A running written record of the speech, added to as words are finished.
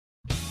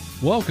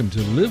Welcome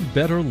to Live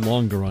Better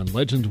Longer on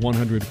Legends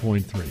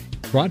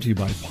 100.3, brought to you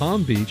by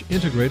Palm Beach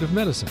Integrative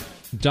Medicine.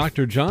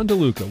 Dr. John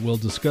DeLuca will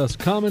discuss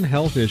common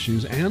health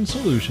issues and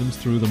solutions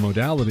through the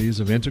modalities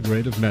of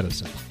integrative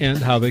medicine and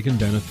how they can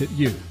benefit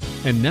you.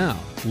 And now,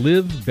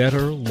 Live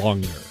Better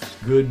Longer.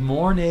 Good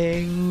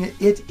morning.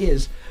 It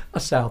is a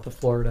South of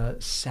Florida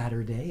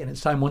Saturday, and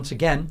it's time once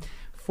again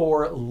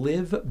for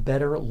Live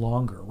Better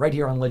Longer, right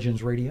here on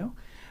Legends Radio,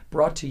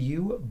 brought to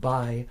you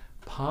by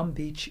Palm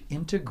Beach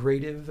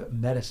Integrative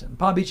Medicine.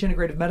 Palm Beach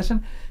Integrative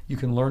Medicine, you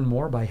can learn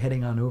more by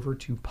heading on over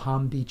to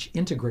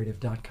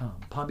palmbeachintegrative.com.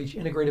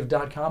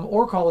 palmbeachintegrative.com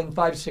or calling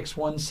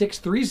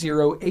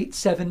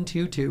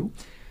 561-630-8722.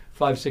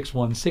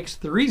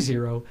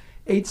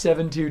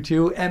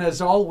 561-630-8722. And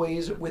as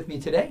always, with me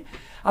today,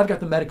 I've got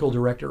the medical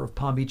director of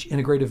Palm Beach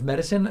Integrative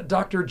Medicine,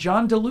 Dr.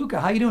 John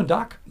DeLuca. How you doing,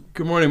 Doc?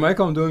 Good morning,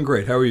 Michael. I'm doing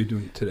great. How are you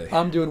doing today?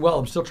 I'm doing well.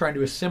 I'm still trying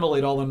to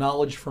assimilate all the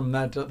knowledge from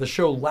that the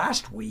show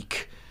last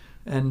week,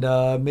 and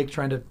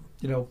trying to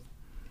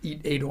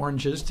eat 8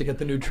 oranges to get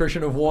the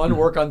nutrition of one,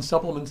 work on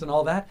supplements and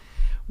all that.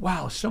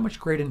 Wow, so much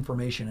great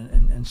information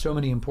and so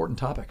many important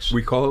topics.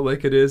 We call it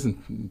like it is,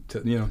 and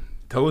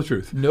tell the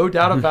truth. No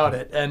doubt about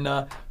it. And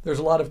there's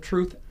a lot of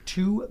truth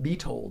to be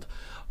told.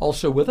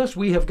 Also with us,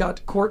 we have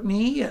got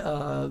Courtney,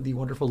 the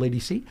wonderful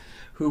Lady C,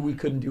 who we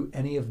couldn't do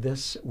any of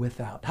this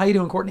without. How you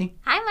doing, Courtney?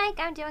 Hi,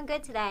 Mike. I'm doing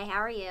good today. How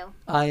are you?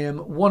 I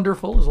am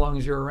wonderful as long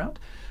as you're around.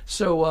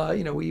 So,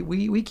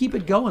 we keep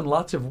it going.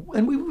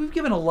 We've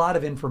given a lot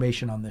of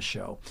information on this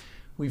show.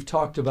 We've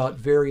talked about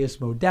various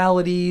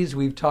modalities.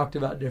 We've talked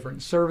about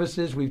different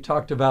services. We've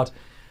talked about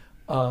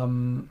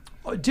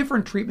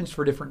different treatments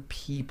for different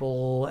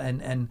people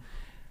and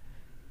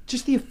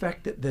just the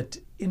effect that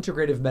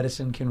integrative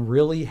medicine can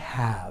really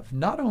have,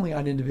 not only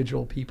on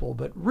individual people,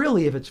 but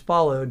really if it's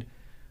followed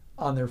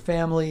on their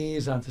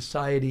families, on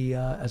society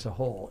as a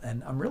whole.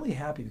 And I'm really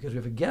happy because we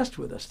have a guest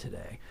with us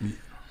today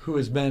who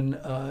has been,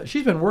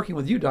 she's been working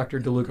with you, Dr.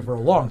 DeLuca, for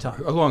a long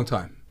time. A long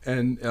time.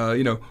 And,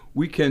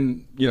 we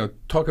can,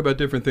 talk about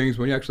different things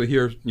when you actually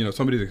hear,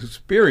 somebody's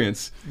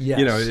experience,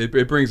 Yes.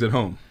 It brings it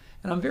home.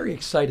 And I'm very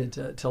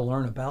excited to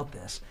learn about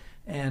this.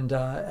 And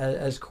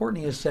as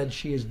Courtney has said,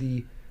 she is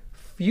the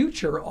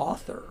future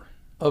author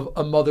of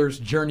A Mother's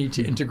Journey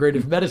to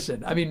Integrative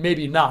Medicine. I mean,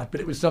 maybe not, but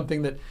it was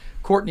something that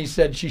Courtney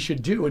said she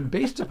should do. And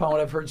based upon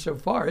what I've heard so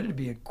far, it'd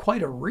be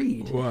quite a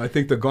read. Well, I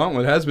think the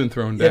gauntlet has been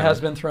thrown down. It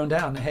has been thrown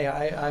down. Hey,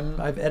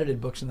 I've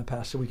edited books in the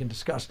past, so we can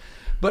discuss.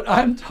 But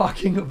I'm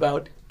talking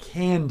about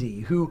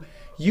Candy, who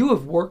you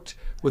have worked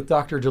with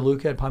Dr.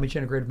 DeLuca at Palm Beach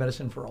Integrative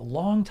Medicine for a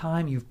long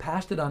time. You've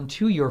passed it on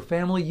to your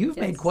family. You've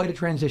made quite a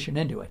transition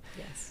into it.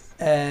 Yes.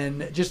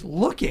 And just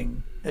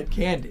looking at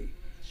Candy,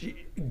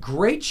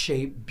 great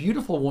shape,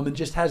 beautiful woman,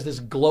 just has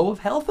this glow of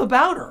health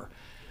about her.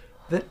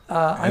 That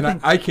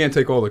I can't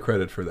take all the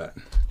credit for that.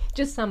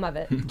 Just some of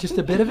it. Just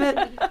a bit of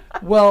it?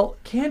 Well,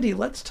 Candy,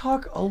 let's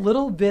talk a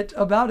little bit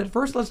about it.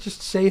 First, let's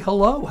just say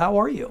hello. How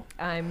are you?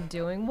 I'm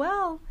doing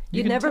well. You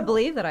You'd can never tell.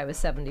 believe that I was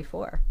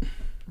 74.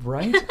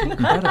 Right?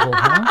 Incredible,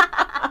 huh?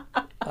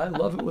 I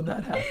love it when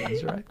that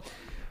happens, right?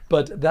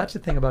 But that's the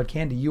thing about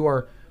Candy. You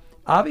are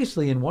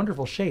obviously in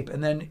wonderful shape.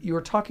 And then you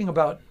were talking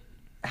about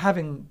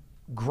having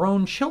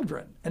grown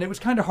children. And it was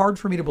kind of hard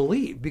for me to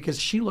believe because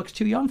she looks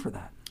too young for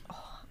that.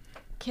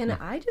 Can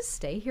I just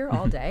stay here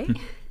all day?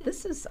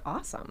 This is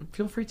awesome.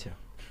 Feel free to.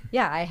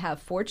 Yeah, I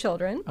have 4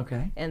 children.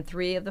 Okay. And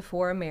 3 of the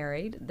 4 are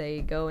married.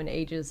 They go in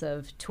ages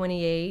of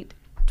 28,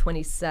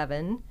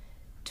 27,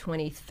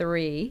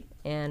 23,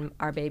 and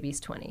our baby's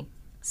 20.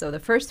 So the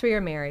first 3 are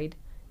married,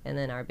 and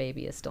then our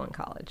baby is still in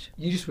college.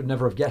 You just would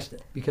never have guessed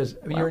it because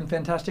you're in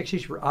fantastic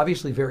shape. You're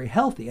obviously very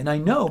healthy. And I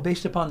know,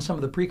 based upon some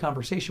of the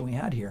pre-conversation we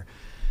had here,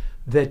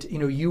 that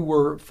you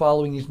were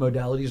following these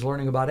modalities,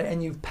 learning about it,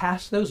 and you've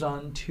passed those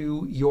on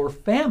to your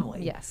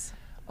family. Yes.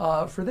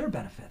 For their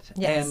benefit.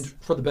 Yes. And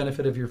for the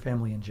benefit of your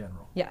family in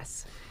general.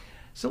 Yes.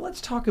 So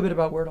let's talk a bit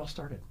about where it all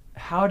started.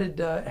 How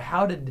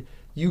did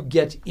you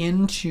get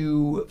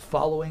into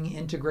following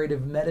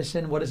integrative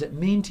medicine? What does it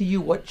mean to you?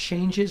 What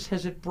changes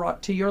has it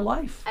brought to your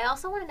life? I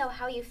also want to know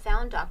how you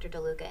found Dr.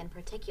 DeLuca in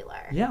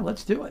particular. Yeah,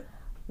 let's do it.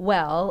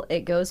 Well,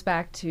 it goes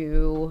back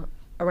to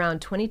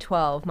around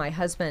 2012. My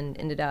husband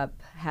ended up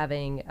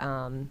having,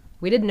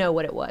 we didn't know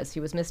what it was. He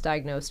was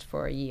misdiagnosed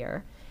for a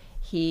year.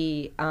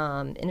 He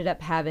ended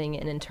up having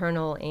an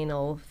internal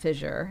anal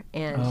fissure,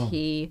 and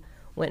he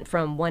went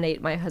from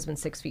 180, my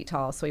husband's 6 feet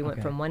tall, so he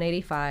went from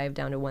 185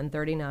 down to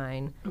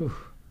 139,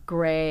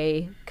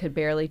 gray, could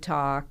barely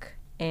talk,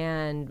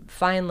 and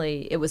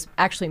finally it was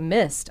actually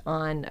missed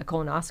on a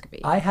colonoscopy.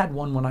 I had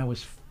one when I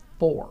was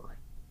 4.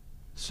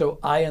 So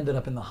I ended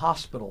up in the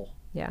hospital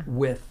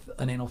with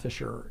an anal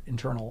fissure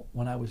internal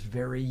when I was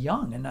very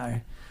young, and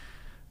I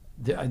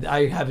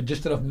have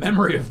just enough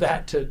memory of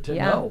that to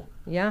know.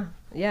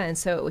 Yeah, and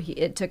so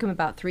it took him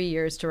about 3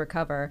 years to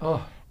recover.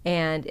 Oh.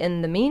 And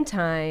in the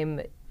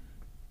meantime,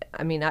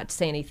 I mean, not to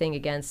say anything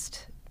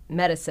against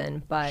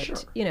medicine, but, Sure.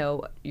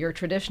 Your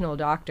traditional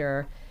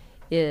doctor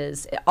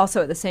is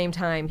also at the same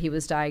time he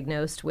was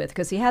diagnosed with,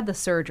 because he had the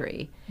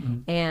surgery,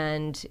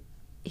 and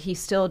he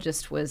still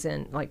just was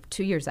in, like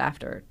 2 years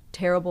after,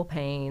 terrible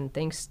pain.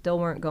 Things still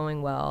weren't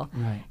going well.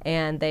 Right.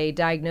 And they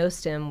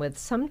diagnosed him with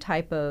some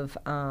type of,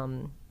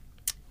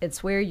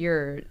 it's where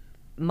your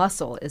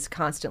muscle is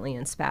constantly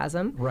in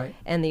spasm. Right.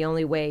 And the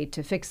only way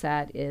to fix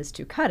that is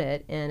to cut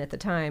it. And at the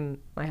time,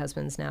 my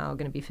husband's now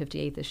going to be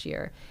 58 this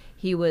year,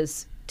 he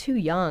was too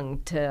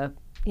young to,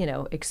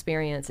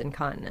 experience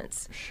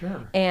incontinence.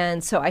 Sure.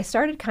 And so I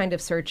started kind of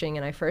searching,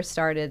 and I first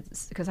started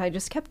because I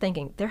just kept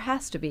thinking, there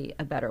has to be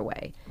a better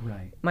way.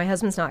 Right. My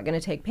husband's not going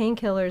to take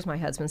painkillers. My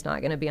husband's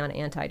not going to be on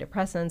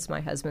antidepressants.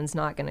 My husband's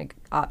not going to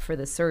opt for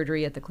the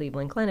surgery at the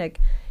Cleveland Clinic.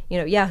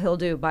 Yeah, he'll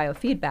do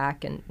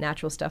biofeedback and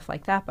natural stuff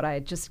like that, but I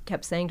just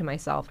kept saying to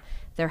myself,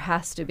 there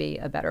has to be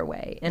a better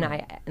way. And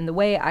and the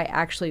way I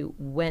actually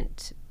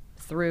went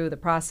through the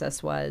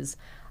process was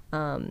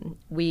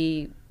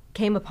we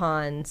came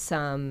upon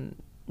some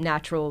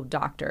natural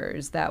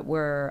doctors that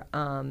were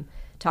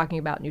talking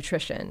about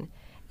nutrition.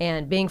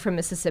 And being from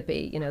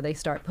Mississippi, they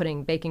start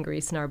putting bacon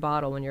grease in our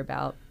bottle when you're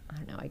about, I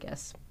don't know, I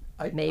guess,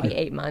 maybe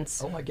 8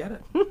 months. Oh, I get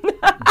it.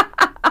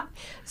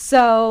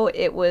 So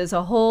it was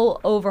a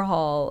whole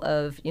overhaul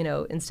of,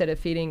 instead of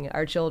feeding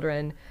our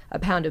children a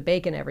pound of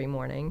bacon every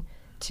morning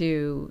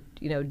to,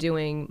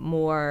 doing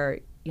more,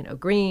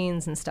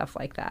 greens and stuff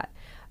like that.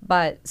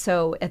 But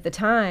so at the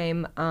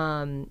time,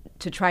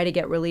 to try to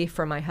get relief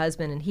for my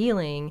husband and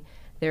healing,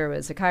 there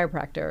was a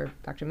chiropractor,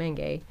 Dr.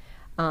 Menge,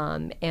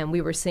 and we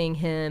were seeing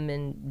him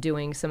and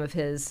doing some of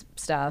his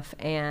stuff.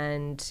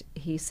 And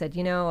he said,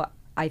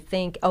 I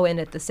think, and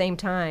at the same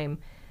time,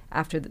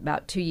 after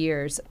about 2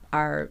 years,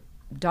 our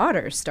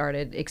daughters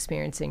started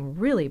experiencing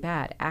really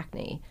bad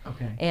acne.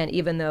 Okay. And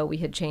even though we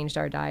had changed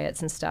our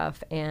diets and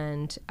stuff,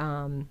 and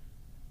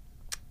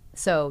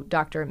so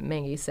Dr.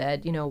 Menge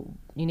said, you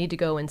need to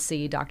go and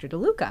see Dr.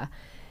 DeLuca.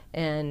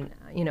 And,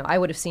 I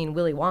would have seen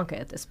Willy Wonka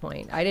at this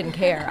point. I didn't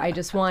care. I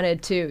just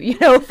wanted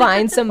to,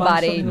 find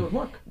somebody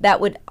that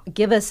would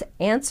give us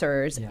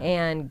answers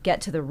and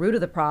get to the root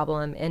of the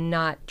problem and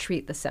not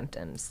treat the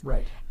symptoms.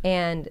 Right.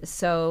 And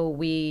so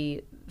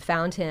we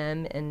found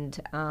him,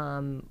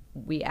 and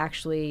we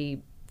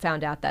actually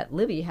found out that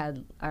Livy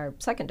our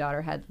second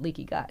daughter, had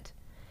leaky gut.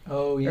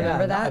 Oh, yeah.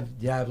 Remember that?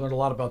 I've learned a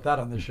lot about that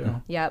on this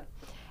show. Yep.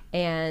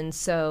 And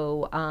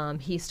so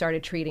he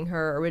started treating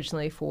her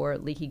originally for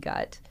leaky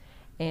gut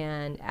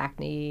and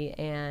acne,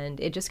 and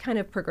it just kind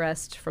of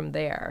progressed from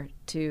there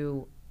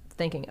to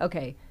thinking,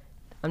 okay,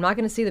 I'm not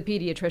going to see the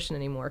pediatrician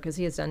anymore because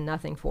he has done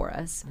nothing for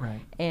us. Right.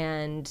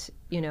 And,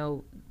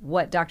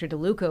 what Dr.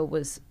 DeLuca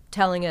was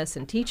telling us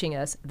and teaching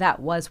us,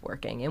 that was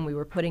working, and we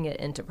were putting it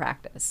into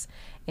practice.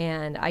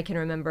 And I can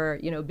remember,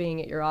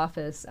 being at your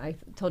office. I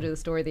told you the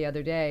story the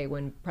other day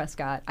when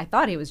Prescott, I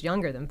thought he was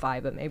younger than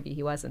 5, but maybe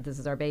he wasn't. This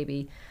is our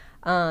baby.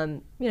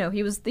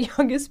 He was the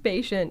youngest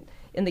patient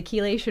in the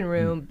chelation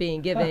room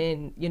being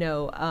given,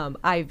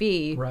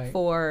 IV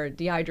for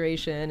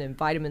dehydration and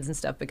vitamins and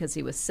stuff because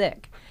he was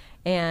sick.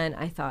 And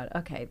I thought,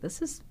 okay,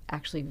 this is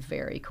actually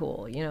very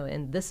cool,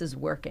 and this is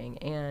working,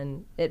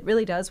 and it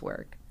really does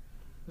work.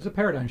 It's a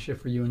paradigm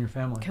shift for you and your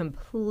family.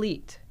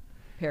 Complete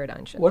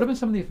paradigm shift. What have been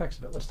some of the effects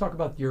of it? Let's talk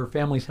about your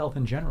family's health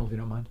in general, if you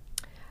don't mind.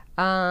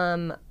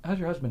 How's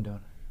your husband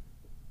doing?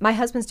 My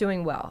husband's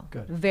doing well.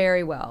 Good.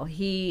 Very well.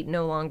 He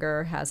no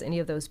longer has any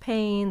of those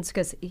pains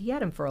because he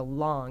had them for a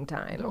long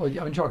time. Oh, I've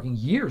been talking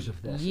years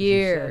of this.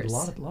 Years. A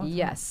lot of time.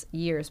 Yes,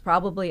 years.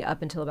 Probably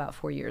up until about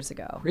 4 years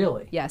ago.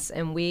 Really? Yes,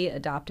 and we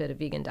adopted a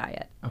vegan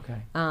diet.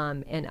 Okay.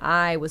 And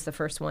I was the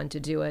first one to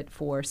do it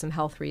for some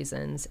health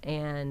reasons,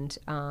 and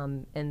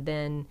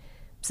then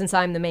since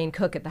I'm the main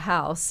cook at the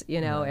house,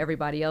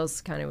 everybody else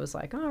kind of was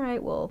like, all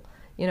right, well,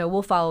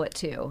 we'll follow it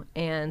too.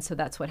 And so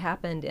that's what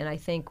happened. And I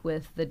think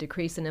with the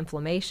decrease in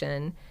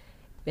inflammation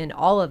in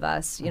all of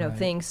us,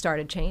 things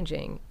started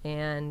changing.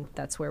 And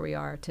that's where we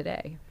are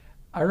today.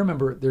 I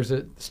remember there's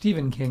a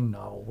Stephen King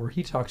novel where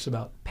he talks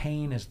about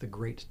pain as the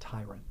great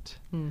tyrant.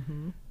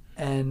 Mm-hmm.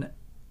 And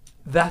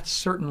that's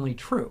certainly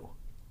true.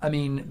 I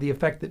mean, the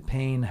effect that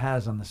pain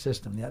has on the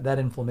system, that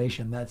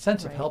inflammation, that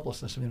sense of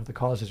helplessness, what the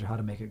cause is or how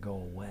to make it go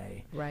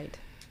away. Right.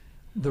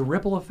 The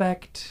ripple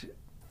effect,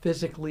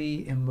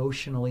 physically,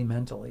 emotionally,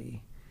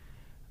 mentally,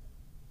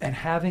 and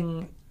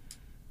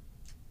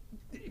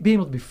being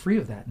able to be free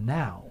of that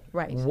now.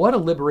 Right. What a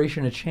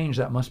liberation, a change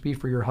that must be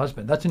for your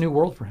husband. That's a new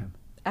world for him.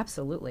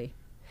 Absolutely.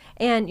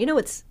 And,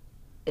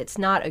 it's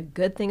not a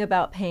good thing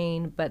about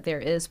pain, but there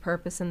is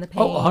purpose in the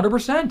pain. Oh,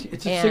 100%.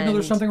 It's a signal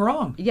there's something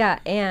wrong. Yeah,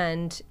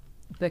 and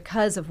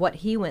because of what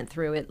he went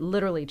through, it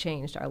literally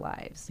changed our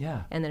lives.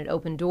 Yeah. And then it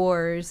opened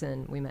doors,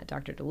 and we met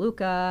Dr.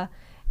 DeLuca.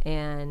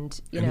 And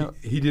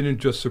he didn't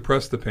just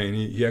suppress the pain.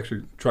 He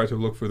actually tried to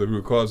look for the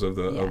root cause of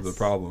the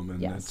problem,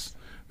 and that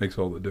makes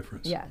all the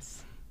difference.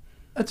 Yes,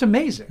 that's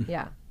amazing.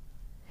 Yeah,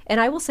 and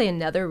I will say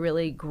another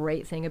really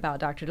great thing about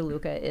Dr.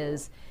 DeLuca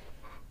is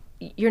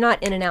you're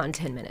not in and out in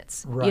 10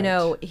 minutes. Right.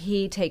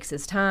 He takes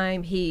his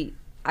time.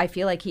 I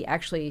feel like he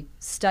actually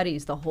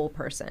studies the whole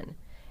person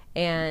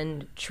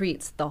and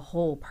treats the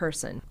whole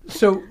person.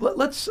 So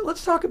let's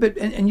talk a bit,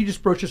 and you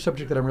just broached a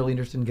subject that I'm really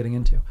interested in getting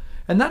into.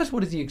 And that is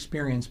what has the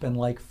experience been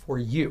like for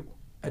you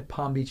at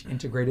Palm Beach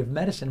Integrative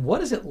Medicine.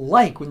 What is it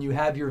like when you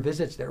have your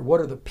visits there? What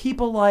are the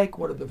people like?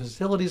 What are the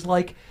facilities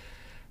like?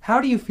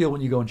 How do you feel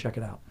when you go and check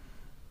it out?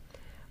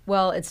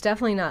 Well, it's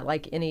definitely not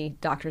like any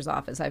doctor's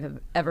office I've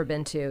ever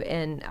been to.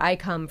 And I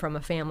come from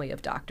a family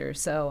of doctors,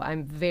 so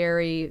I'm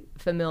very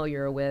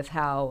familiar with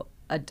how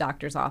a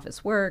doctor's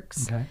office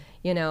works, Okay.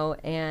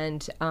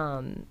 And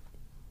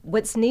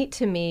what's neat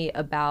to me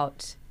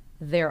about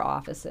their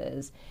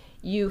offices,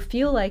 you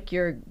feel like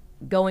you're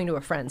going to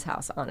a friend's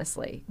house,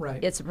 honestly.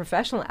 Right. It's a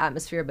professional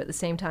atmosphere, but at the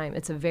same time,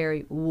 it's a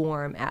very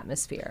warm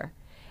atmosphere.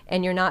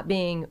 And you're not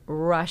being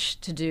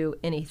rushed to do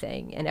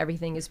anything, and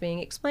everything is being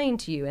explained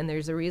to you, and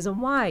there's a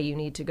reason why you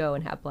need to go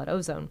and have blood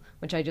ozone,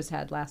 which I just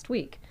had last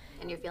week.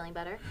 And you're feeling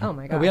better? Oh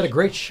my gosh. We had a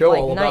great show Like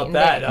all night about and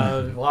that.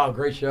 day. Wow,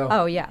 great show.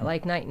 Oh yeah,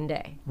 like night and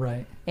day.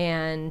 Right.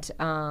 And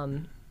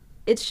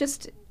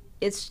it's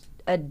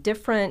a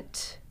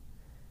different,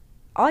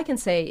 all I can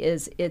say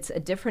is it's a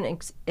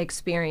different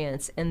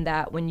experience in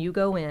that when you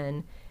go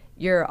in,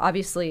 you're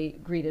obviously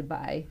greeted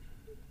by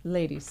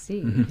Lady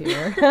C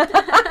here.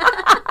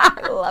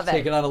 I love it.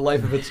 Taking on a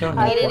life of its own.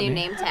 I need a Courtney. new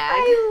name tag.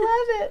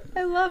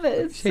 I love it.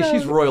 It's Hey,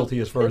 she's royalty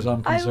as far as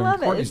I'm I concerned.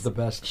 love it. Courtney's It's- the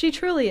best. She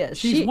truly is.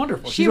 She's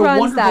wonderful. She She's a runs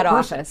wonderful that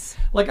person. office.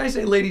 Like I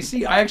say, Lady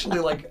C, I actually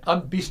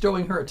I'm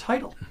bestowing her a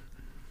title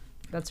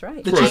That's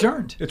right. that she's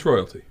earned. It's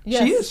royalty.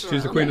 Yes. She is.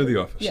 She's the queen of the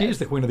office. She is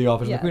the queen of the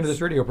office, and the queen of Yes.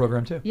 this radio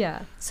program too.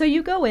 Yeah. So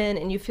you go in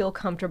and you feel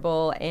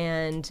comfortable,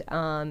 and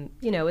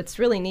it's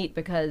really neat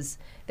because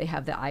they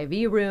have the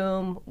IV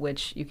room,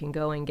 which you can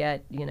go and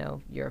get,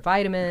 your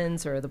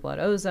vitamins or the blood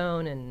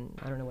ozone, and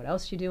I don't know what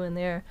else you do in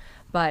there,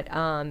 but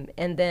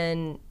and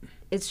then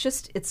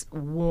it's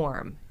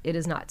warm. It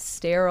is not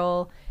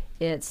sterile.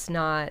 It's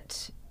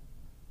not,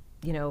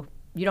 you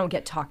don't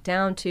get talked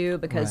down to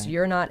because Right.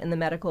 you're not in the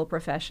medical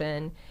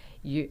profession.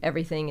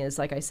 Everything is,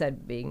 like I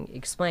said, being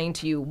explained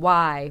to you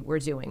why we're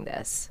doing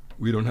this.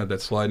 We don't have that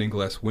sliding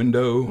glass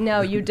window. No,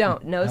 you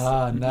don't. No.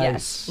 Ah, nice.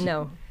 Yes.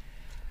 No.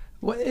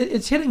 Well,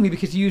 it's hitting me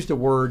because you used the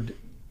word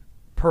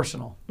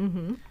personal.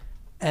 Mm-hmm.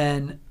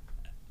 And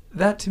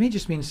that to me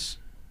just means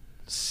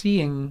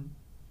seeing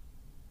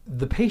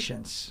the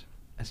patients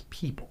as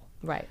people,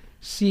 Right.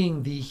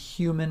 seeing the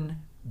human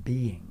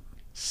being,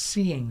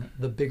 seeing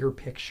the bigger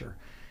picture,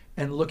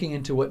 and looking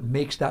into what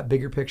makes that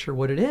bigger picture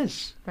what it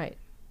is. Right.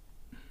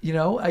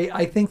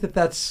 I think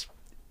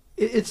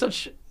it's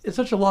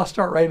such a lost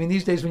art, right? I mean,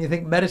 these days when you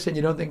think medicine,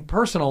 you don't think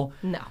personal.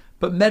 No.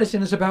 But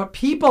medicine is about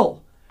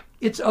people.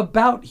 It's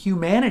about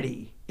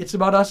humanity. It's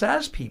about us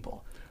as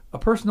people. A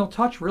personal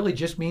touch really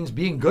just means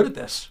being good at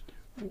this.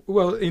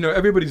 Well,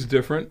 everybody's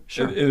different.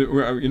 Sure.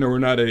 We're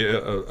not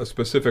a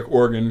specific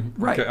organ.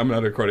 Right. I'm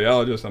not a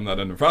cardiologist. I'm not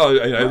a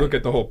nephrologist. I look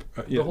at the whole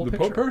The whole the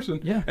picture. whole person.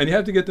 Yeah. And you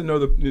have to get to know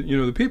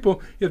the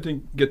people. You have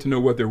to get to know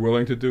what they're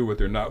willing to do, what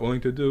they're not willing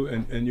to do,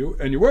 and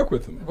you work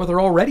with them. What they're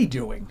already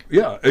doing.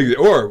 Yeah.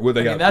 Or what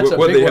they I mean, got. that's a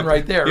what big they one have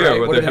right there, Yeah. right?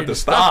 What What they do have they to need to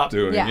stop stop?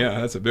 doing. Yeah.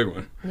 Yeah. That's a big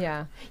one.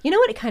 Yeah. You know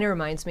what it kind of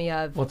reminds me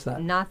of? What's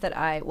that? Not that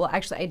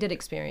actually I did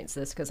experience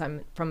this because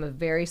I'm from a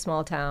very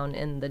small town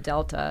in the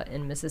Delta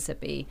in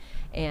Mississippi,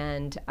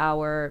 and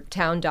our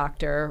town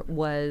doctor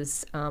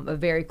was a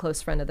very close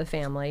friend of the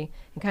family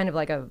and kind of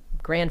like a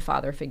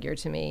grandfather figure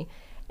to me.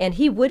 And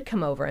he would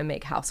come over and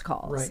make house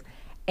calls. Right.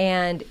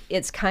 And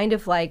it's kind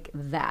of like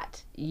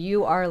that.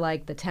 You are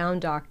like the town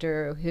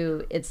doctor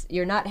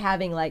you're not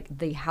having like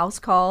the house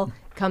call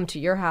come to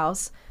your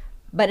house.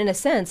 But in a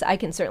sense, I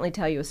can certainly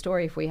tell you a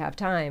story if we have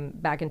time.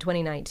 Back in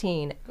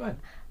 2019, Go ahead.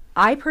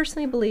 I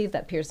personally believe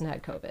that Pearson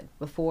had COVID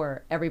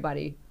before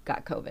everybody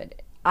got COVID.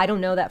 I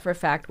don't know that for a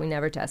fact. We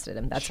never tested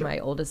him. That's Sure. my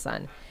oldest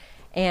son.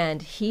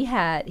 And he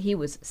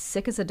was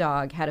sick as a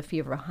dog, had a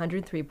fever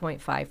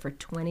 103.5 for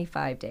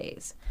 25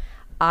 days.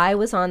 I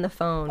was on the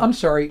phone. I'm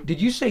sorry, did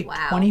you say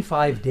Wow.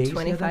 25 days?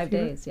 25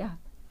 days, yeah.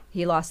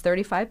 He lost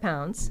 35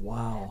 pounds.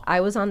 Wow.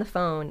 I was on the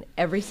phone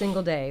every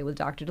single day with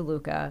Dr.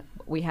 DeLuca.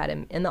 We had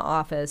him in the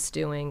office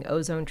doing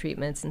ozone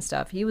treatments and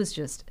stuff. He was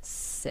just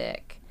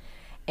sick.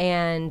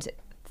 And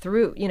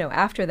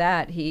after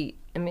that,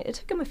 it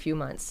took him a few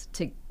months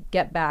to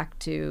get back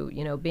to,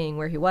 being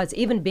where he was,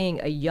 even being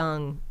a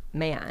young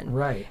man.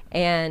 Right.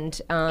 And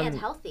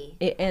healthy.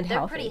 And They're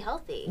healthy. pretty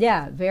healthy.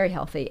 Yeah, very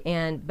healthy.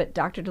 But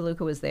Dr.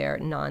 DeLuca was there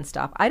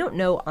nonstop. I don't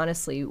know,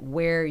 honestly,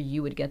 where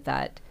you would get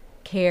that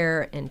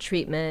care and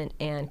treatment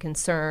and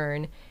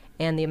concern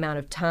and the amount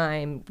of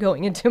time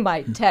going into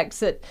my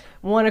texts at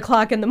 1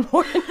 o'clock in the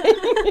morning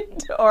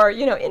or,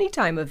 any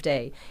time of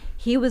day.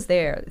 He was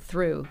there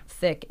through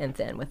thick and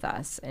thin with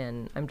us,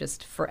 and I'm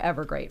just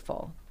forever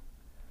grateful.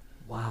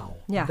 Wow.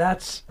 Yeah.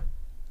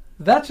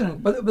 But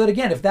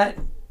again, if that,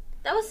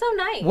 That was so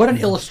nice. what an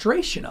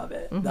illustration of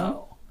it, Mm-hmm.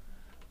 though.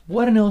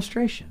 What an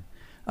illustration.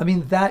 I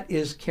mean, that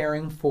is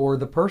caring for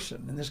the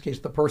person. In this case,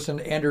 the person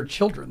and her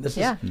children.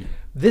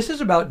 This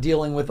is about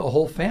dealing with a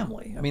whole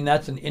family. I mean,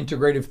 that's an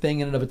integrative thing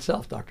in and of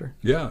itself, doctor.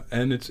 Yeah,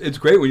 and it's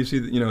great when you see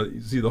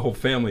you see the whole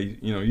family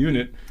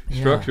unit Yeah.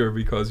 structure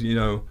because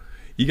you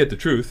get the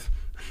truth.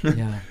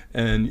 Yeah.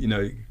 And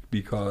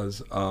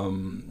because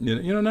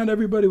not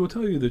everybody will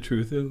tell you the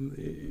truth.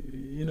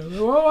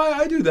 Oh,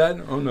 I do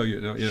that. Oh no,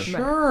 you know.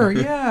 Sure,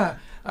 yeah.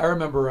 I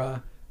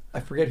remember, I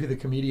forget who the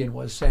comedian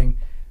was saying,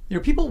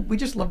 people, we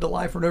just love to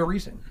lie for no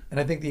reason. And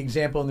I think the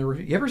example in the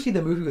review, you ever see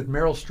the movie with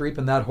Meryl Streep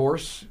and that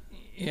horse?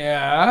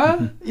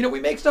 Yeah. We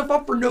make stuff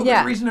up for no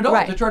good reason at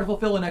all to try to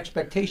fulfill an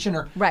expectation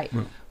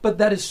But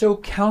that is so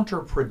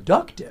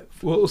counterproductive.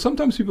 Well,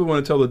 sometimes people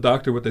want to tell the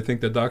doctor what they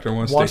think the doctor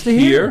wants to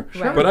hear.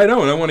 Sure. But I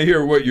don't. I want to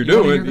hear what you're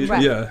doing.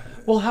 Yeah.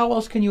 Well, how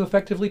else can you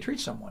effectively treat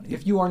someone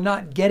if you are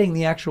not getting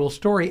the actual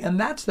story? And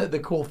that's the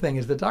cool thing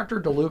is that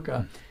Dr.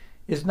 DeLuca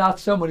is not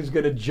someone who's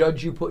going to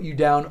judge you, put you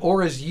down,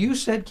 or as you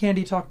said,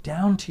 Candy, talk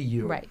down to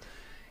you. Right.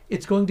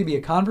 It's going to be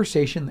a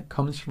conversation that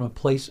comes from a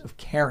place of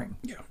caring.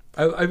 Yeah.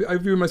 I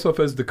view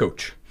myself as the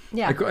coach.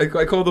 Yeah.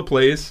 I call the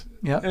plays.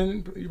 Yeah.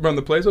 And you run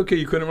the plays. Okay,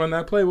 you couldn't run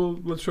that play. Well,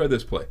 let's try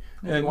this play.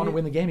 If you want to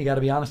win the game, you got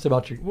to be honest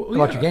about your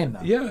game,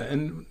 though. Yeah,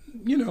 and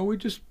we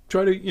just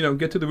try to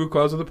get to the root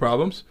cause of the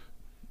problems,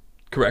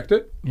 correct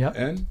it,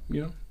 and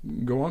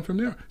go on from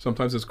there.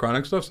 Sometimes it's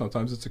chronic stuff.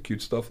 Sometimes it's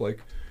acute stuff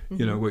like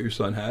what your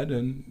son had,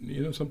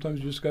 and sometimes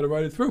you just got to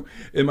ride it through.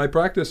 In my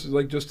practice,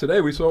 like just today,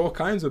 we saw all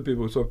kinds of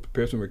people. We saw a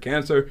person with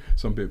cancer,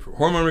 some people for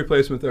hormone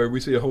replacement therapy. We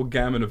see a whole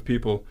gamut of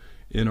people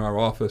in our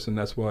office, and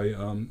that's why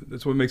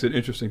that's what makes it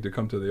interesting to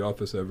come to the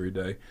office every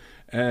day.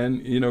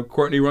 And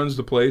Courtney runs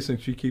the place,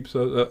 and she keeps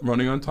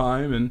running on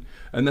time,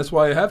 and that's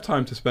why I have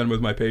time to spend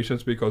with my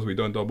patients, because we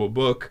don't double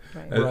book.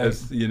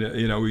 As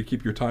we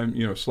keep your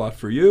time slot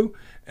for you,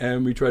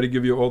 and we try to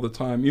give you all the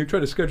time. You try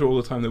to schedule all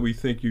the time that we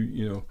think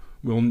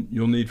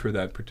you'll need for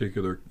that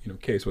particular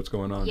case. What's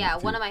going on? Yeah,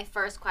 one of my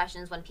first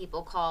questions when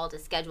people call to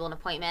schedule an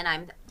appointment,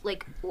 I'm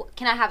like,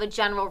 can I have a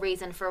general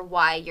reason for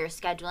why you're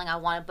scheduling? I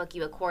want to book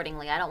you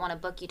accordingly. I don't want to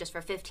book you just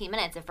for 15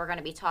 minutes. If we're going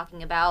to be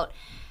talking about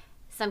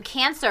some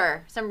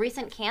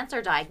recent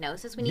cancer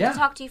diagnosis, we need to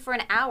talk to you for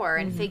an hour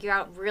and figure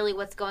out really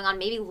what's going on,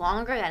 maybe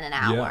longer than an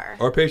hour.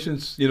 Yeah. Our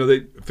patients,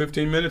 they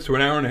 15 minutes to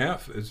an hour and a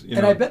half is.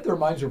 And I bet their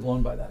minds are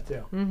blown by that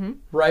too. Mm-hmm.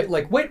 Right?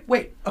 Like,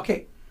 wait,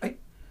 okay,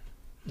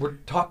 we're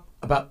talking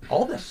about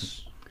all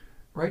this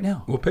right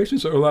now. Well,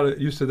 patients are a lot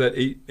used to that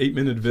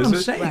 8-minute visit.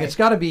 That's what I'm saying. It's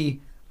got to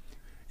be.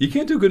 You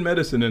can't do good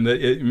medicine in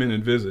that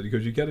 8-minute visit,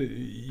 because you can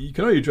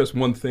only address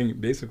one thing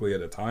basically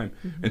at a time,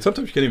 and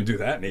sometimes you can't even do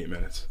that in 8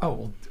 minutes.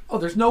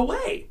 There's no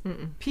way.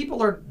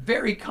 People are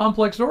very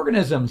complex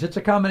organisms. It's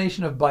a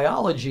combination of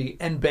biology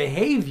and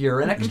behavior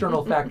and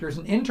external factors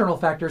and internal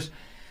factors,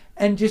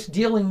 and just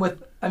dealing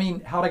with.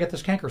 How'd I get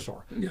this canker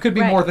sore? Yeah. Could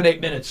be more than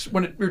 8 minutes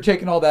when you're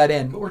taking all that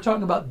in. But we're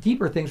talking about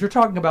deeper things. We're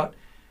talking about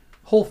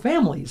whole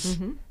families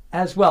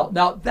as well.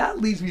 Now, that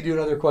leads me to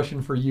another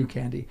question for you,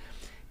 Candy,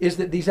 is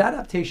that these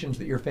adaptations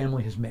that your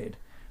family has made,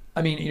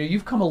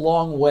 you've come a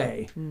long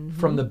way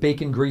from the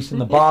bacon grease in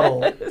the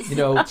bottle,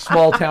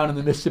 small town in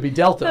the Mississippi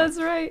Delta. That's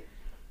right.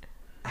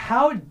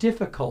 How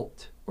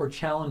difficult or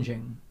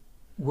challenging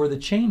were the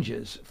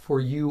changes for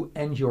you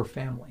and your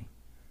family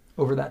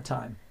over that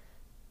time?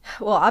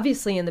 Well,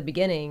 obviously in the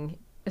beginning,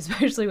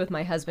 especially with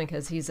my husband,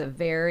 because he's a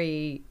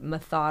very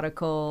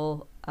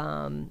methodical,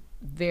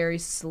 very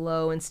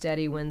slow and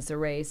steady wins the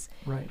race.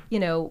 Right.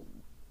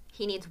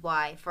 He needs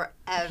why for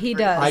everything. He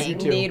does. I do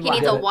too. He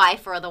needs a why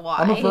for the why.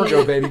 I'm a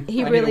Virgo, baby.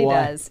 He really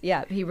does.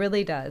 Yeah, he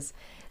really does.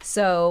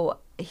 So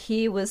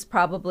he was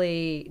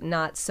probably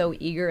not so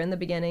eager in the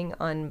beginning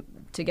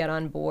to get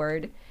on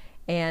board.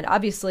 And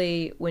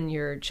obviously, when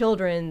your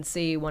children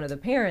see one of the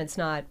parents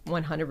not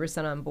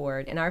 100% on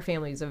board, and our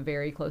family is a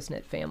very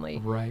close-knit family.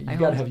 Right. You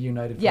got to have a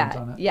united front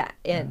on it. Yeah.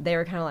 And they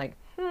were kind of like,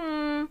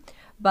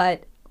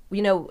 But,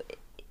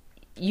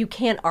 you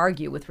can't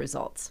argue with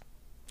results.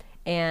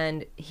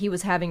 And he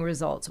was having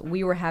results.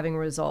 We were having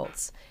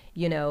results.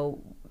 You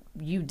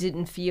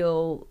didn't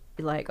feel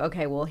like,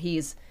 okay, well,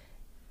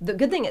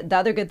 the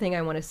other good thing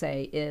I want to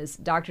say is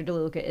Dr.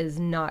 DeLuca is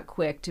not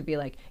quick to be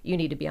like, you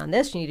need to be on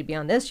this, you need to be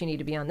on this, you need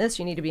to be on this,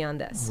 you need to be on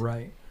this.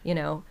 Right.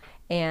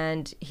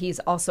 And he's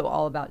also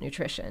all about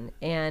nutrition.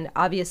 And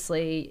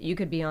obviously you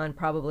could be on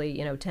probably,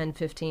 10,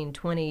 15,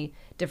 20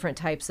 different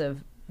types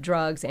of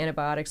drugs,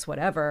 antibiotics,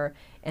 whatever,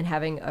 and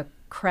having a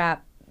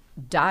crap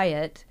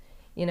diet,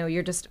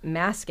 you're just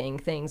masking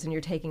things and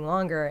you're taking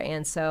longer.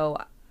 And so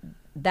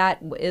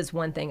that is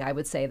one thing I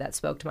would say that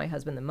spoke to my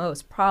husband the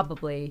most,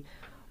 probably,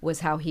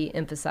 was how he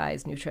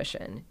emphasized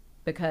nutrition,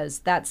 because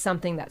that's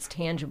something that's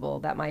tangible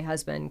that my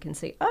husband can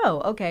see,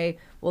 oh, okay,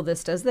 well,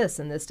 this does this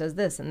and this does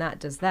this and that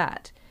does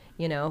that,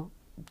 kind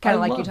of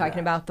like you're talking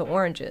about the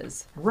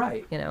oranges.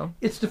 Right.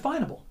 It's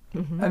definable.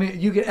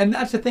 You can, and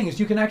that's the thing, is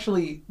you can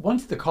actually,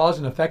 once the cause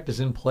and effect is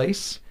in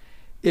place,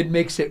 it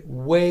makes it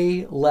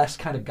way less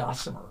kind of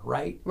gossamer,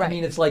 right? Right.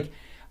 It's like,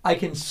 I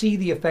can see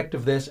the effect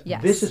of this.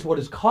 Yes. This is what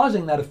is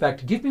causing that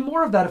effect. Give me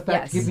more of that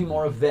effect. Yes. Give me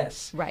more of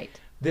this. Right.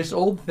 This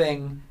old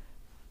thing,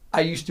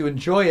 I used to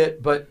enjoy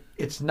it, but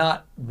it's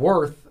not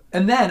worth.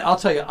 And then I'll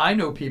tell you, I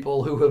know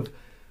people who have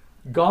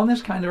gone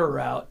this kind of a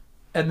route,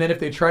 and then if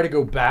they try to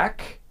go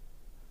back,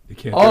 You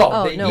can't.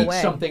 They no eat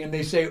way. something and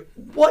they say,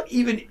 "What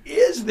even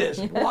is this?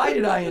 Why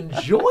did I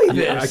enjoy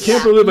this? I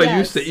can't believe I Yes.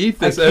 used to eat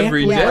this I can't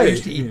every believe day. I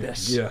used to eat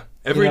this." Yeah,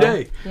 every You know?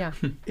 day. Yeah.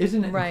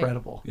 Isn't it Right.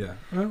 incredible? Yeah.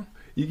 Well,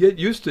 you get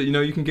used to,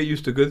 you can get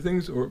used to good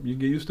things or you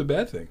get used to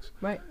bad things.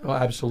 Right. Oh,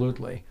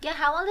 absolutely. Yeah,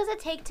 how long does it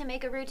take to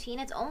make a routine?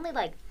 It's only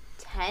like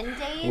 10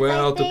 days.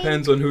 Well, I it think.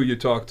 depends on who you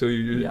talk to.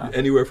 Yeah.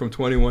 Anywhere from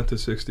 21 to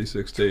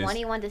 66 days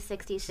 21 to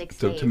 66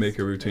 to days. make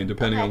a routine,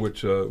 depending on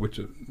Okay. which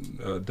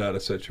data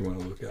set you want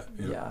to look at.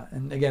 Yeah,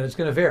 and again, it's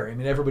going to vary. I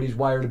mean, everybody's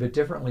wired a bit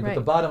differently, but Right.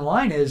 the bottom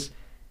line is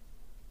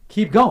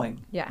keep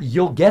going. Yeah.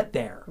 You'll get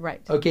there.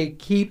 Right. Okay,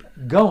 keep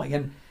going.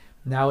 And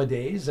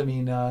nowadays, I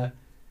mean,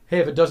 hey,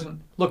 if it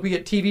doesn't, look, we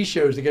get TV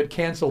shows that get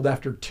canceled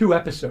after 2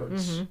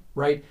 episodes,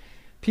 right?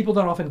 People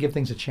don't often give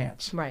things a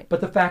chance. Right.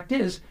 But the fact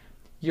is,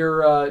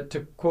 you're, to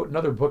quote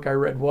another book I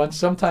read once,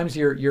 sometimes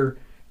you're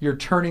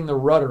turning the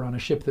rudder on a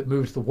ship that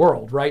moves the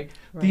world, right?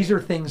 These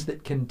are things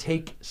that can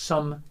take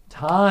some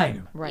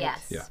time. Right.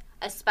 Yes. Yeah.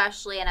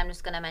 Especially, and I'm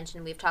just going to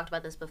mention, we've talked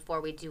about this before,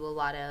 we do a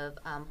lot of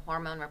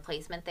hormone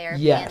replacement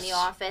therapy Yes. in the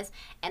office,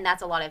 and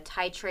that's a lot of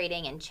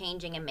titrating and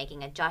changing and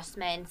making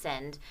adjustments,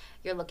 and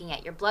you're looking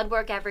at your blood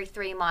work every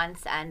 3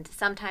 months, and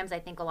sometimes I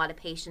think a lot of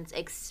patients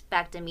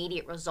expect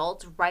immediate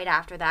results right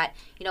after that,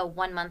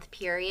 1 month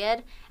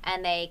period,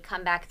 and they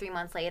come back 3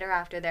 months later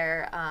after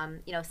their,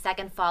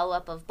 second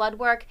follow-up of blood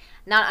work,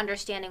 not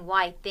understanding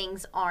why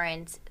things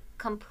aren't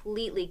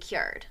completely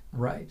cured.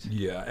 Right.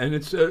 Yeah, and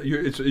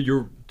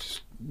you're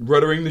just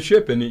ruddering the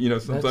ship, and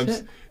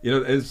sometimes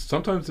it.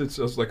 sometimes it's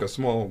just like a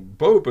small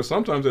boat, but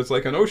sometimes it's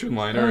like an ocean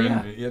liner, Oh,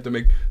 yeah. and you have to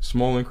make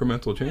small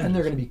incremental changes. And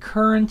there are going to be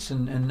currents,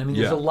 and I mean,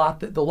 there's Yeah. a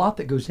lot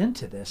that goes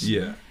into this.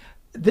 Yeah.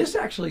 This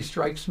actually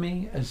strikes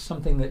me as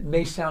something that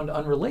may sound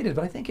unrelated,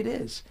 but I think it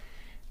is.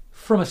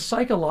 From a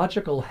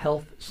psychological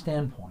health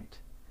standpoint,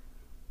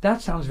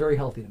 that sounds very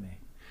healthy to me.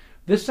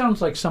 This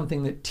sounds like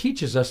something that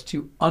teaches us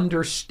to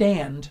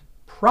understand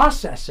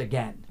process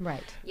again.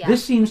 Right. Yeah.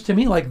 This seems to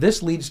me like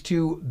this leads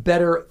to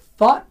better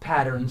thought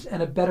patterns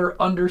and a better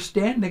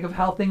understanding of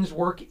how things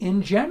work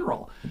in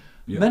general.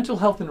 Yeah. Mental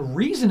health and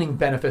reasoning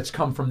benefits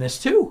come from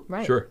this too.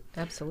 Right. Sure.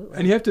 Absolutely.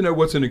 And you have to know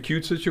what's an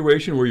acute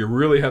situation where you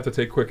really have to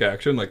take quick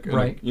action, like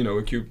Right.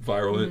 acute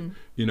viral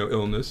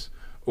illness,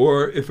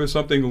 or if it's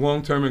something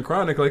long-term and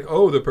chronic, like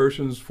the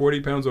person's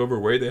 40 pounds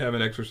overweight, they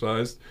haven't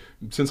exercised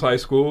since high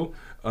school,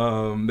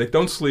 they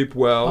don't sleep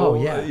well. Oh,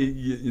 yeah.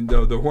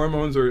 The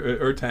hormones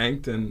are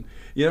tanked, and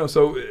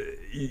so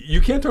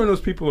you can't turn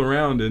those people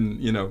around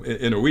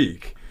in a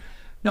week.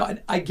 No,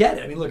 I get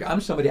it. I mean, look, I'm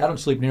somebody, I don't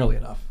sleep nearly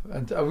enough.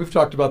 And we've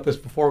talked about this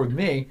before with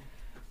me.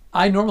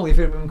 I normally, if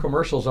I'm in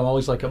commercials, I'm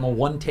always like, I'm a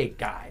one-take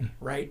guy,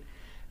 right?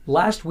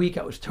 Last week,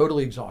 I was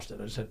totally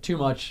exhausted. I just had too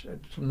much,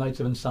 some nights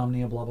of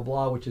insomnia, blah, blah,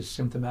 blah, which is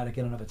symptomatic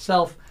in and of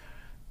itself.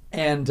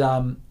 And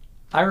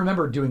I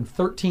remember doing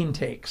 13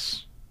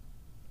 takes.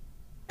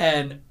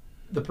 And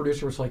the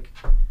producer was like,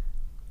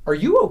 "Are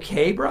you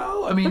okay,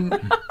 bro?" I mean,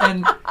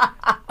 and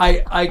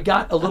I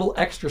got a little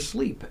extra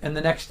sleep. And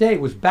the next day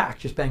was back,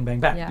 just bang, bang,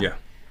 bang. Yeah. Yeah.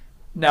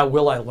 Now,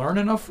 will I learn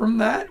enough from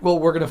that? Well,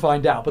 we're going to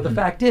find out. But the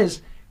fact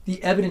is,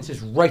 the evidence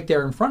is right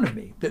there in front of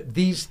me that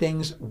these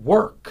things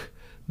work.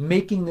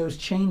 Making those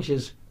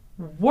changes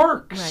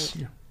works.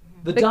 Right.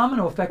 The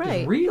domino effect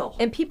Right. is real.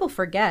 And people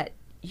forget,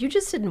 you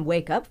just didn't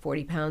wake up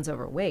 40 pounds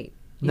overweight.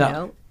 You No.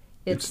 know?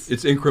 It's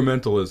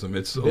incrementalism.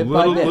 It's Bit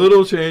by bit.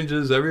 little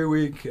changes every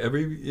week,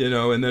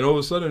 and then all of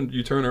a sudden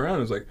you turn around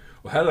and it's like,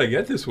 well, how did I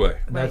get this way?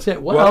 And that's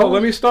it. Well,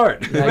 let me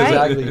start. Yeah, Right.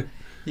 exactly.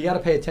 You got to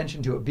pay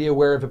attention to it, be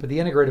aware of it. But the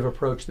integrative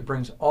approach that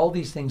brings all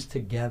these things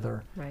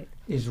together Right.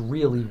 is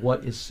really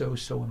what is so,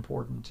 so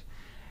important.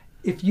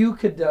 If you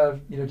could,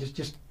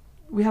 just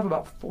we have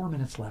about 4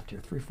 minutes left here,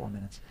 3-4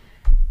 minutes.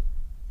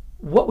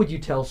 What would you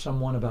tell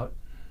someone about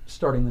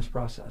starting this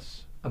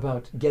process,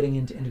 about getting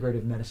into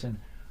integrative medicine?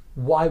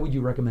 Why would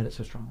you recommend it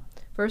so strongly?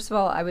 First of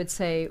all, I would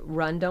say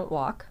run, don't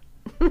walk.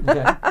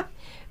 Okay.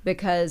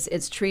 Because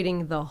it's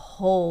treating the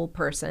whole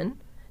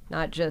person,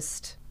 not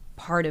just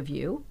part of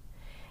you.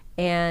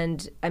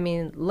 And I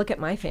mean, look at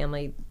my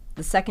family,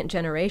 the second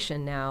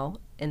generation now,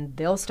 and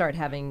they'll start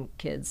having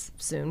kids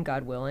soon,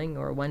 God willing,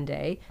 or one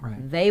day.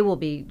 Right. They will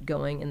be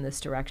going in this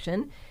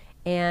direction.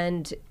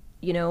 And,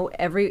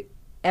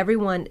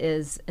 everyone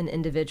is an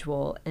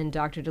individual, and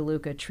Dr.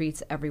 DeLuca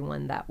treats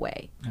everyone that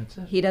way. That's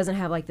it. He doesn't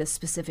have like this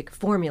specific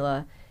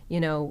formula,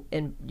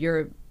 and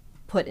you're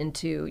put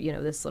into,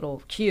 this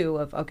little queue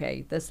of,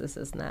 okay, this,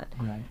 and that.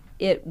 Right.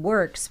 It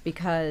works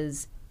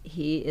because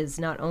he is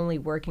not only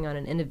working on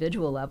an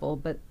individual level,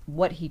 but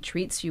what he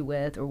treats you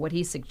with or what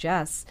he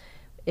suggests,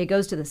 it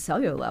goes to the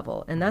cellular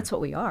level. And that's what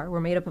we are.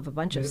 We're made up of a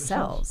bunch of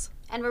cells.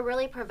 And we're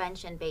really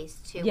prevention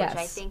based too, Yes.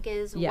 which I think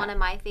is Yeah. one of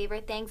my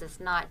favorite things. It's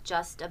not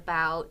just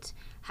about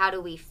how do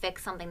we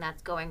fix something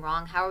that's going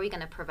wrong, how are we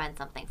going to prevent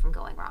something from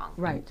going wrong?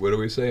 Right. What do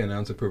we say? An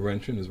ounce of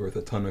prevention is worth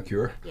a ton of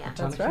cure. Yeah.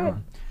 Ton That's of right.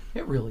 cure.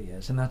 It really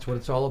is, and that's what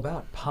it's all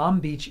about. Palm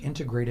Beach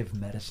Integrative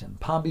Medicine.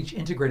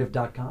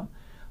 PalmBeachIntegrative.com.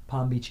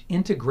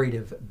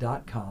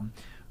 PalmBeachIntegrative.com.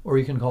 Or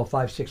you can call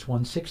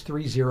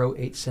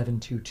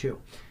 561-630-8722.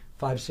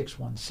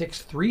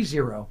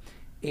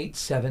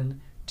 561-630-8722.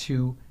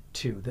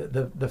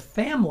 The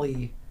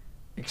family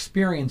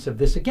experience of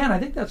this, again, I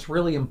think that's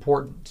really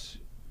important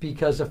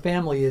because a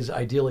family is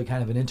ideally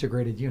kind of an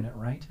integrated unit,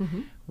 right?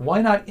 Mm-hmm.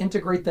 Why not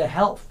integrate the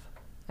health?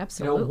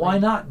 Absolutely. Why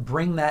not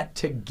bring that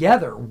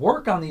together?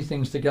 Work on these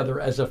things together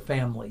as a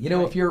family.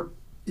 Right.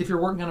 If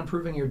you're working on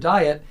improving your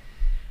diet,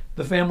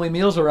 the family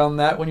meals around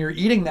that, when you're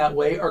eating that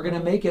way, are going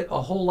to make it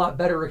a whole lot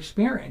better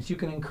experience. You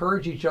can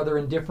encourage each other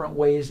in different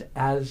ways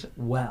as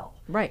well.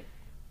 Right.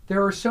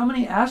 There are so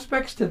many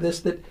aspects to this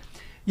that,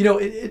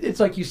 it's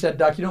like you said,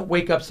 Doc, you don't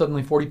wake up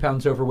suddenly 40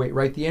 pounds overweight,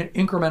 right? The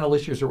incremental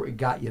issues are what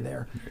got you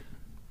there.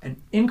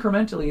 And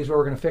incrementally is where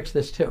we're going to fix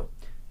this too.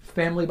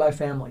 Family by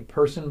family,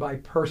 person by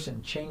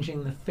person,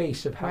 changing the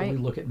face of how we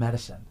look at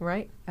medicine.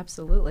 Right,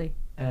 absolutely.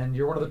 And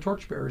you're one of the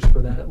torchbearers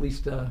for that, at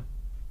least in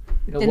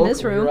locally,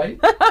 this room. Right?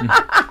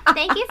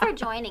 Thank you for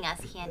joining us,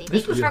 Candy.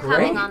 This Thank you for great.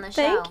 coming on the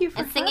show. Thank you for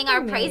and singing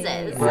our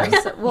praises.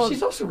 Yes. Well,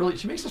 she's also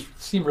she makes us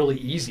seem really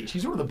easy.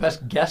 She's one of the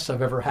best guests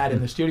I've ever had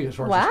in the studio as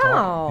far as just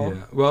talking.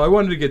 Yeah. Well, I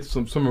wanted to get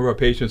some of our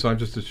patients on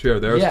just to share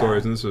their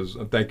stories, and this is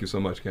thank you so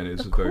much, Candy.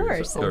 This of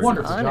course, very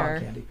wonderful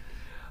job, Candy.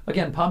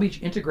 Again,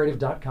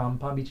 PalmBeachIntegrative.com,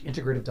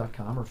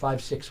 PalmBeachIntegrative.com, or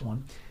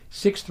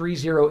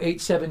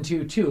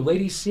 561-630-8722.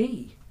 Lady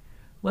C,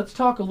 let's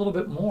talk a little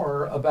bit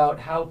more about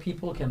how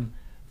people can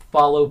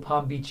follow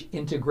Palm Beach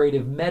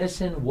Integrative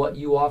Medicine, what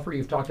you offer.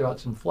 You've talked about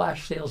some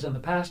flash sales in the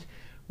past.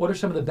 What are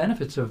some of the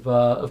benefits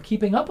of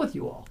keeping up with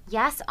you all?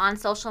 Yes, on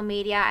social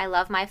media, I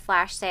love my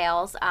flash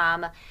sales.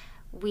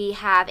 We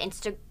have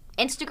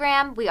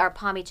Instagram, we are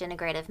Palm Beach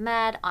Integrative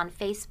Med. On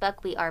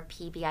Facebook, we are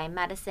PBI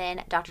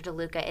Medicine. Dr.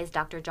 DeLuca is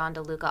Dr. John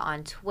DeLuca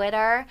on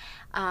Twitter.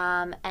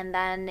 And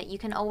then you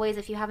can always,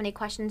 if you have any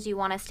questions you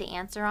want us to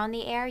answer on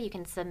the air, you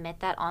can submit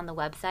that on the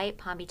website,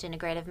 Palm Beach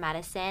Integrative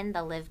Medicine,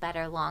 the Live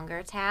Better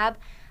Longer tab.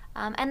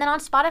 And then on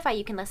Spotify,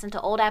 you can listen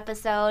to old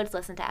episodes,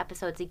 listen to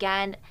episodes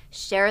again,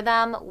 share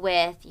them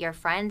with your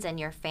friends and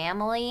your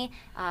family,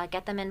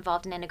 get them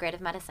involved in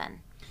integrative medicine.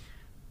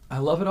 I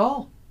love it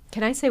all.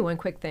 Can I say one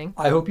quick thing?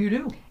 I hope you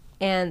do.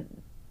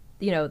 And,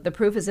 the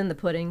proof is in the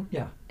pudding.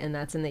 Yeah. And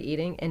that's in the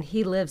eating. And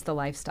he lives the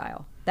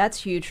lifestyle.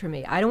 That's huge for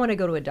me. I don't want to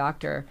go to a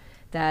doctor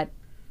that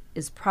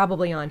is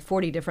probably on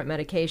 40 different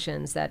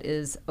medications, that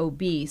is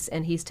obese,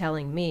 and he's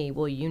telling me,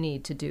 well, you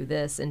need to do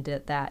this and do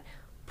that.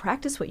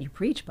 Practice what you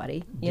preach,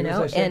 buddy. Do as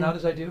I say, not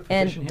as I do.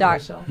 And and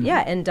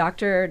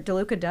Dr.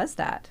 DeLuca does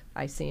that.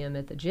 I see him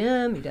at the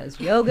gym. He does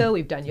yoga.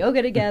 We've done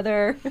yoga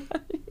together.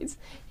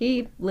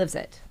 He lives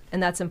it,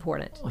 and that's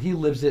important. Well, he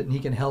lives it, and he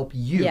can help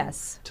you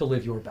to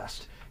live your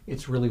best.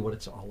 It's really what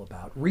it's all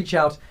about. Reach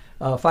out,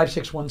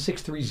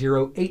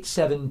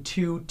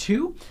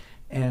 561-630-8722,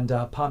 and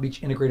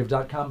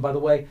PalmBeachIntegrative.com. By the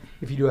way,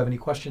 if you do have any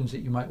questions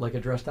that you might like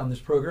addressed on this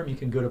program, you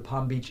can go to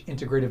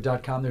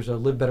PalmBeachIntegrative.com. There's a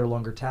Live Better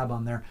Longer tab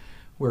on there,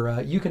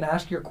 where you can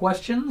ask your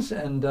questions,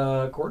 and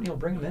Courtney will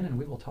bring them in, and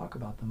we will talk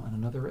about them on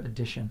another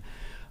edition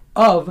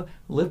of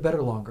Live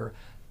Better Longer.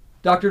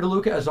 Dr.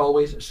 DeLuca, as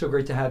always, so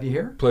great to have you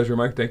here. Pleasure,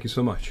 Mike. Thank you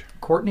so much.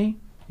 Courtney,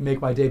 you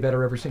make my day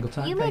better every single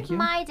time. You make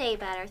my day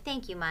better.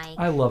 Thank you, Mike.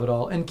 I love it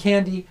all. And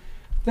Candy,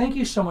 thank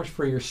you so much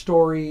for your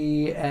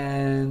story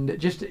and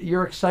just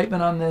your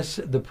excitement on this.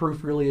 The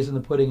proof really is in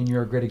the pudding, and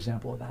you're a great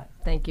example of that.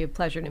 Thank you.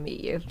 Pleasure to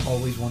meet you.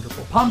 Always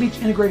wonderful.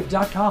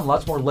 PalmBeachIntegrative.com.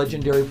 Lots more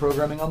legendary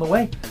programming on the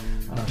way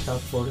on our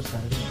South Florida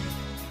Saturday.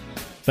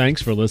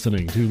 Thanks for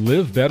listening to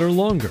Live Better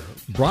Longer,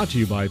 brought to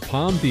you by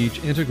Palm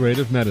Beach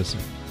Integrative Medicine.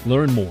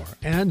 Learn more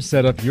and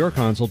set up your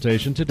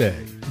consultation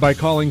today by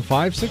calling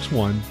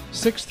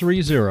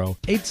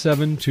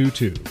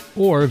 561-630-8722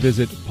 or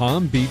visit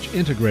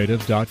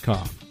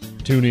palmbeachintegrative.com.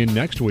 Tune in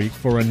next week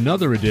for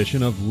another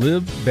edition of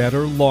Live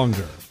Better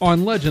Longer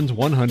on Legends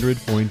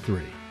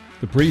 100.3.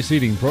 The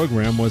preceding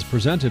program was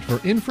presented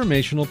for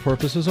informational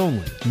purposes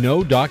only.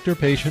 No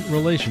doctor-patient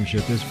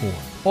relationship is formed.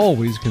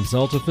 Always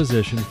consult a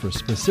physician for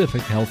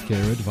specific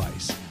healthcare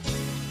advice.